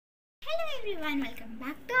Hello everyone, welcome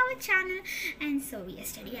back to our channel. And so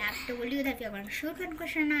yesterday I have told you that we are going to shoot one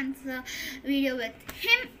question and answer video with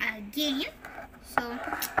him again. So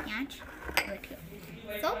yeah, right here.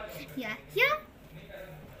 So we are here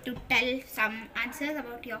to tell some answers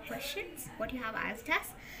about your questions, what you have asked us.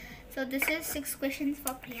 So this is 6 questions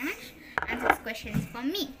for Priyansh and 6 questions for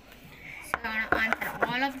me. So I'm going to answer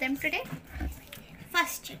all of them today.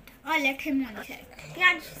 First chit, or let him only select.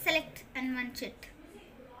 Priyansh, select and one chit.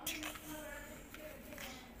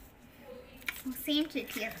 Same chit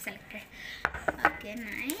he have selected. Okay,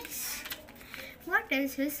 nice. What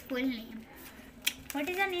is his full name? What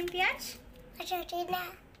is your name, Priyansh? Argentina.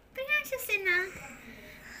 Priyansh Sinha.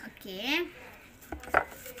 Okay.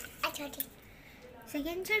 Argentina.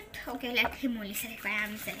 Second chit. Okay, let him only select. I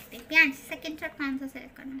am selecting. Priyansh, second chit कौन सा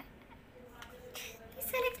select करना है? He's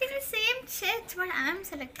selecting the same chit what I am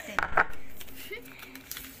selecting.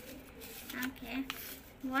 Okay.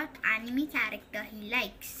 What anime character he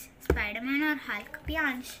likes? Spider-Man or Hulk?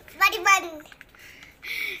 Priyansh. Spider-Man.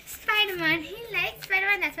 Spider-Man. He likes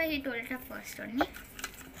Spider-Man. That's why he told it the first only.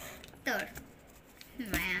 Third.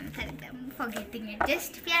 I am forgetting it.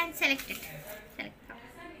 Just Priyansh, select it. Select.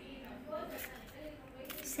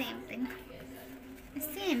 Same thing.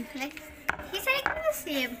 Same. Like he selected the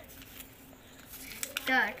same.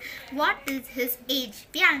 Third. What is his age?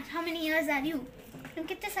 Priyansh, how many years are you? तुम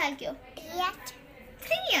कितने साल के हो?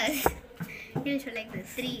 3 years. You'll show like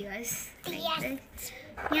this. 3 years. Like this.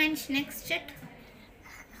 Priyansh, next chit.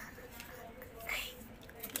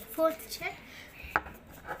 Fourth chit.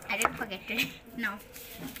 I didn't forget it. Now.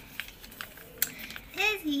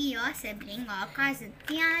 Is he your sibling or cousin?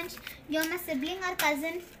 Priyansh, you're my sibling or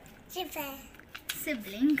cousin?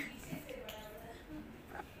 Sibling.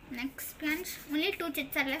 Next, Priyansh. Only 2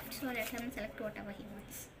 chits are left, so let him select whatever he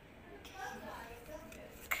wants.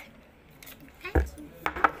 Thank you.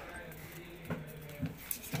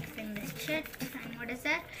 Selecting this chit. And what is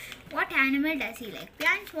that? What animal does he like?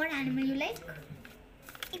 Priyansh, what animal you like?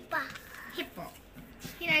 Hippo.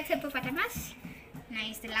 He likes hippopotamus.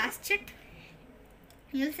 Nice. The last chit.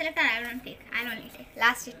 You'll select or I don't take. I'll only take.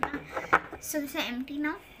 Last chit now. So this is empty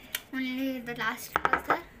now. Only the last was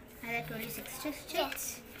there. I told you 6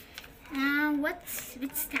 chits.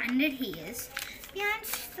 Which standard he is?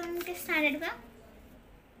 Priyansh, तुम किस standard में?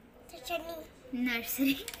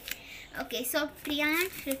 Nursery. Okay, so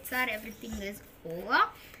Priyansh, chits are everything is over.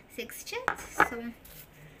 6 chits. So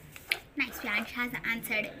nice. Priyansh has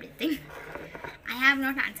answered everything. I have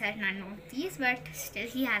not answered none of these, but still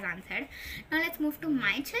he has answered. Now let's move to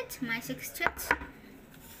my chits. My 6 chits.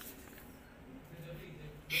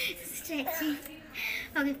 Stretchy.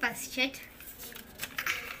 Okay, first chit.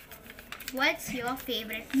 What's your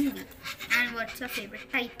favorite movie? And what's your favorite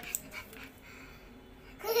type?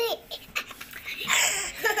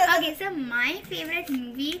 Okay, so my favorite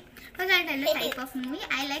movie, first I'll tell the type of movie.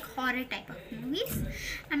 I like horror type of movies.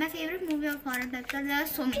 And my favorite movie of horror type, because there are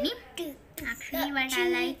so many. Actually, but I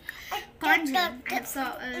like Conjuring. I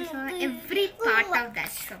saw every part of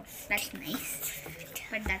that, so that's nice.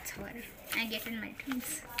 But that's horror. I get in my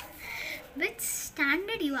dreams. Which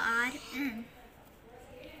standard you are in?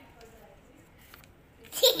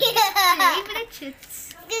 Ready for the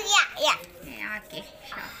chits? Yeah, okay,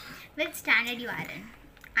 sure. Which standard you are in?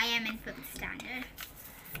 I am in 5th standard.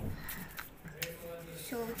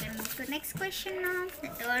 So we can move to the next question now. The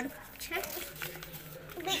third chit.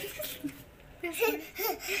 Yeah.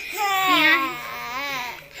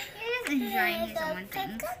 He is enjoying his own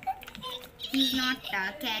things. He's not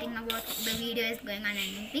caring about the video is going on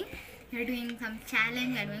anything. You're doing some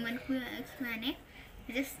challenge, you're doing one Q&A.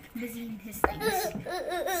 Just busy in his things.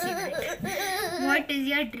 What is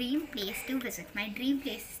your dream place to visit? My dream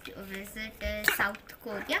place to visit is South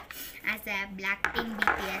Korea, as a Blackpink,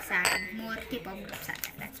 BTS and more K-pop groups are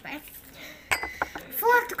there. That's why.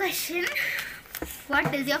 Fourth question.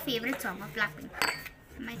 What is your favorite song of Blackpink?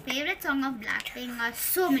 My favorite song of Blackpink are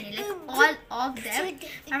so many, like all of them.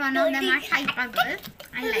 But one of them are Hypa Girl.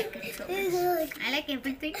 I like it so much. I like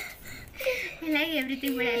everything. I like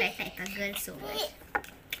everything, but I like Hypa Girl so much.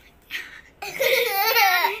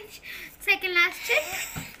 Second last chit.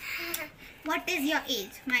 What is your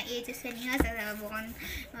age? My age is 10 years, as I was born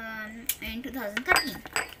in 2013.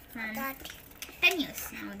 10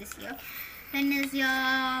 years now this year. When is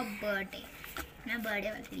your birthday? My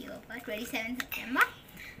birthday will be over 27 September.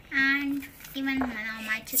 And even now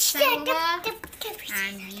my chits are over.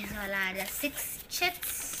 And these all are the 6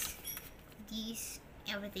 chits.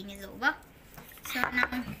 Everything is over. So now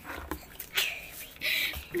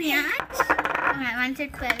Priyansh, I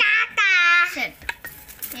wanted 12. Shit.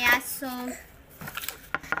 Yeah, so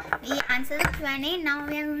We answer the Q&A. Now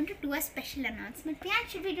we are going to do a special announcement. Priyank,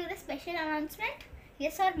 should we do the special announcement?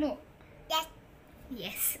 Yes or no? Yes.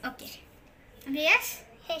 Yes. Okay. Okay. Yes.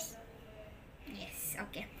 Yes. Yes.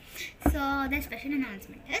 Okay. So the special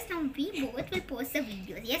announcement is now we both will post the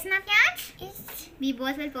videos. Yes, na Priyank? Yes. We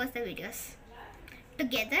both will post the videos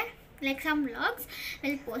together, like some vlogs.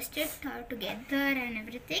 We'll post it together and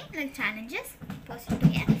everything, like challenges. Post it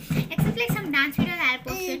together. Except like some dance videos, I'll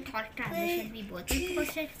post it. Thought transition, we both will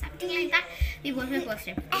post it. Something like that, we both will post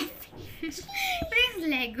it. Please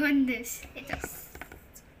leg on this. It is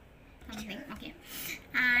something. Okay.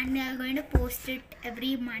 And we are going to post it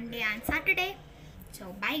every Monday and Saturday.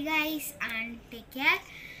 So bye guys and take care.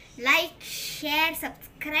 Like, share,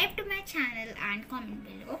 subscribe to my channel and comment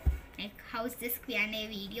below like how's this Q&A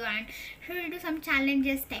video, and should we do some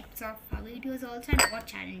challenges types of videos also, and what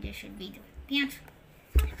challenges should we do? Yeah.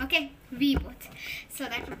 Okay, we both. So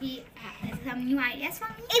that would be some new ideas for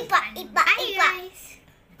me. And bye guys.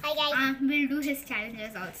 Hi guys. We'll do his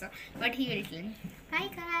challenges also, but he will tell me. Bye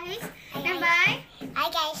guys. Bye, And guys. bye.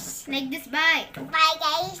 Hi guys. Like this. Bye. Bye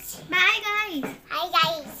guys. Bye guys. Hi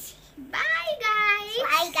guys.